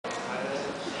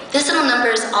This little number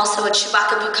is also a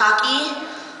Chewbacca Bukkake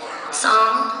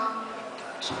song.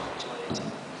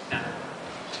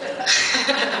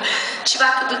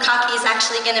 Chewbacca Bukkake is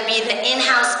actually going to be the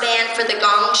in-house band for the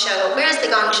Gong Show. Where's the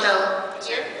Gong Show?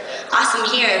 Here. Awesome,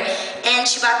 here. And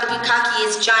Chewbacca Bukkake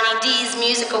is Johnny D's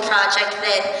musical project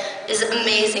that is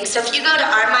amazing. So if you go to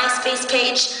our MySpace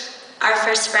page, our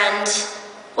first friend,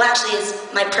 well actually is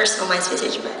my personal MySpace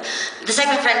page, but the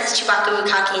second friend is Chewbacca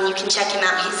Bukkake, and you can check him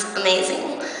out. He's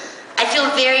amazing. I feel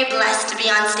very blessed to be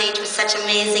on stage with such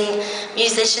amazing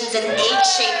musicians and egg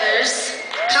shakers.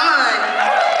 Come on.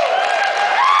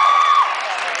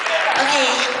 Okay,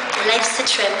 life's a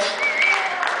trip.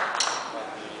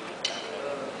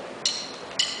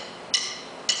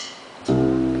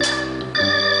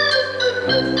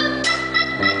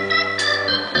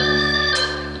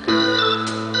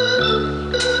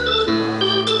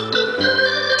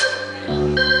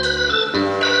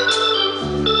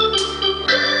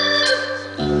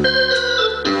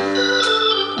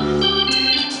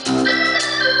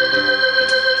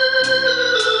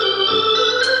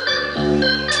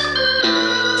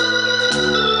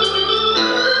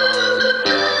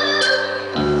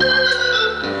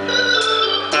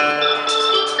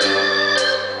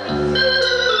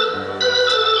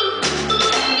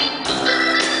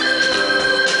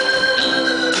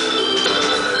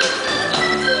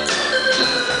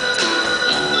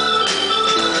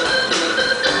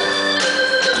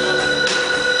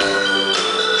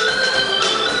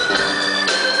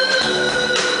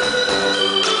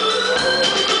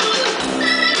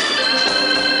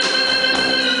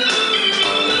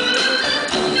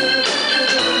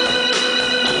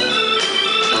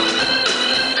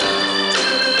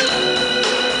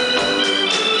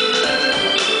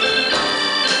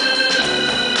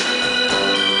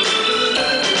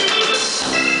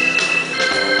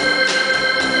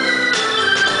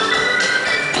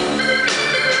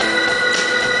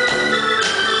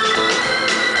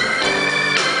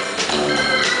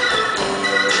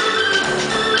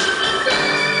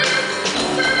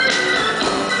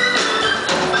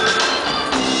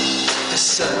 The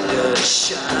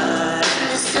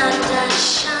sun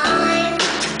does shine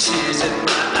through tears in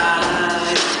my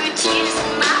eyes. Through tears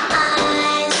in my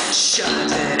eyes. It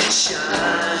shines and it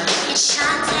shines. It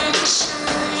shines and it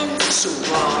shines. So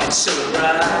wrong and so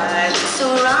right. So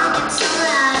wrong and so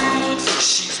right.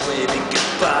 She's waving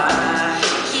goodbye.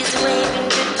 He's waving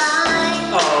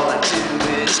goodbye. All I do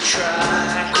is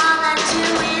cry. All I do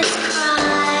is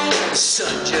cry. The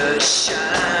sun just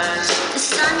shines. The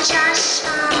sun just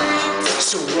shines.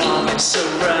 So wrong and so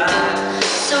right.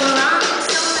 So wrong and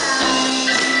so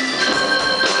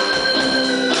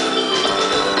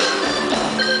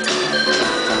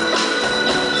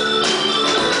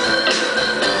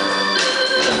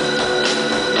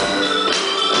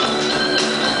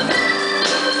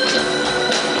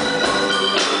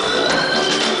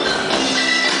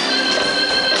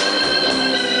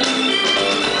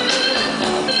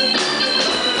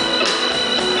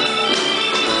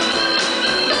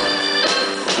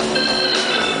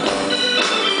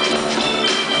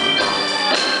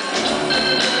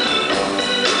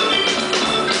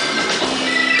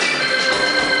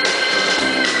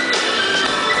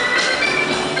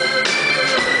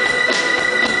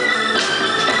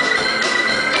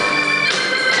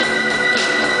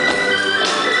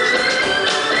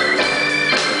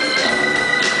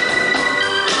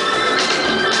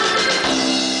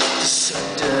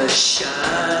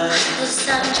the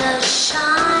sun does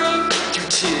shine through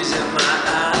tears in my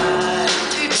eyes.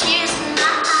 Through tears in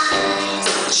my eyes.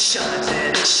 It shines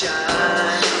and it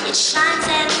shines. It shines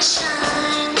and it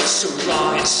shines. So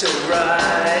wrong and so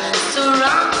right.